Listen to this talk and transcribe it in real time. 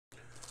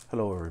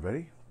Hello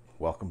everybody,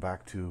 welcome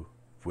back to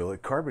Will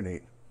It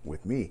Carbonate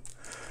with me.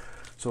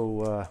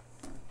 So a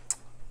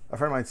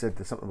friend of mine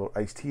said something about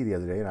iced tea the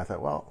other day, and I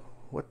thought, well,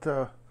 what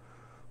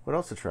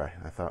else to try?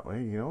 And I thought,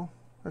 well,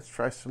 let's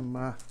try some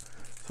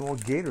old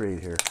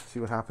Gatorade here.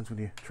 See what happens when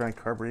you try and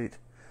carbonate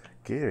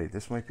Gatorade.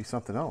 This might be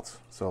something else.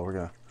 So we're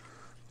gonna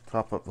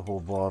top up the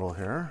whole bottle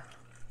here.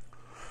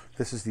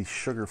 This is the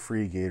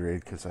sugar-free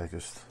Gatorade because I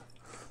just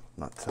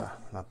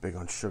not big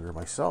on sugar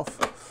myself.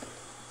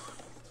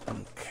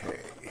 Okay,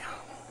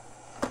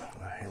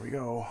 here we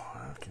go.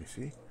 Can you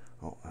see?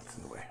 Oh, that's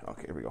in the way.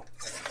 Okay, here we go.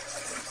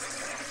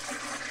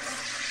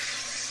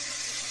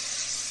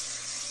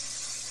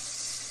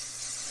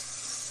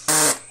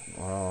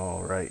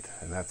 All right,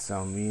 and that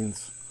sound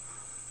means.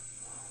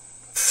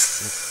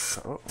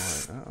 Oh, all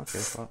right.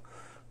 Okay. Well,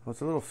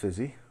 it's a little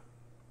fizzy.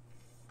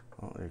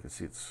 Oh, you can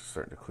see it's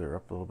starting to clear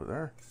up a little bit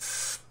there.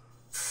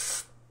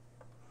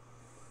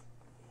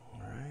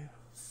 All right.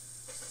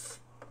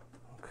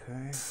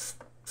 Okay.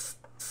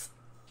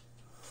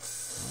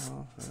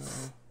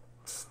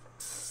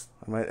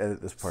 I might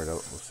edit this part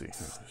out. We'll see.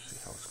 Let's see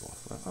how it's going.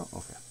 Oh,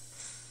 okay.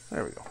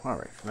 There we go. All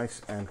right. Nice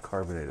and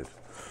carbonated.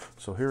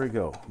 So here we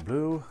go.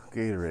 Blue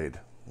Gatorade.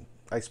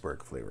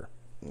 Iceberg flavor.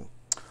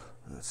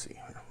 Let's see.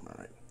 All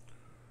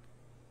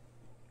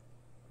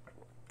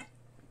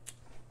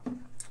right.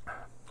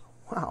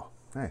 Wow.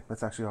 Hey,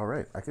 that's actually all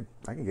right. I can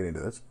get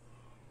into this.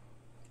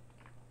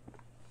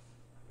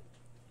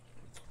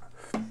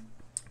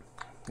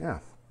 Yeah.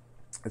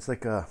 It's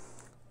like I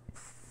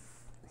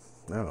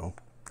don't know,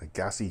 a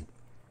gassy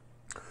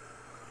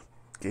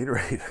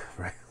Gatorade,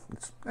 right?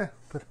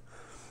 But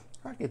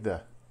I get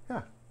the,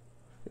 yeah,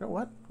 you know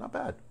what? Not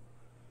bad.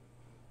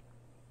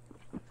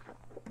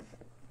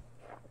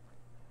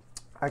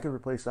 I could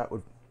replace that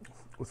with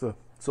a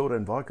soda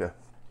and vodka.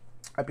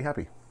 I'd be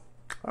happy.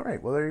 All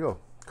right, well, there you go.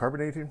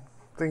 Carbonating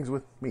things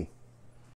with me.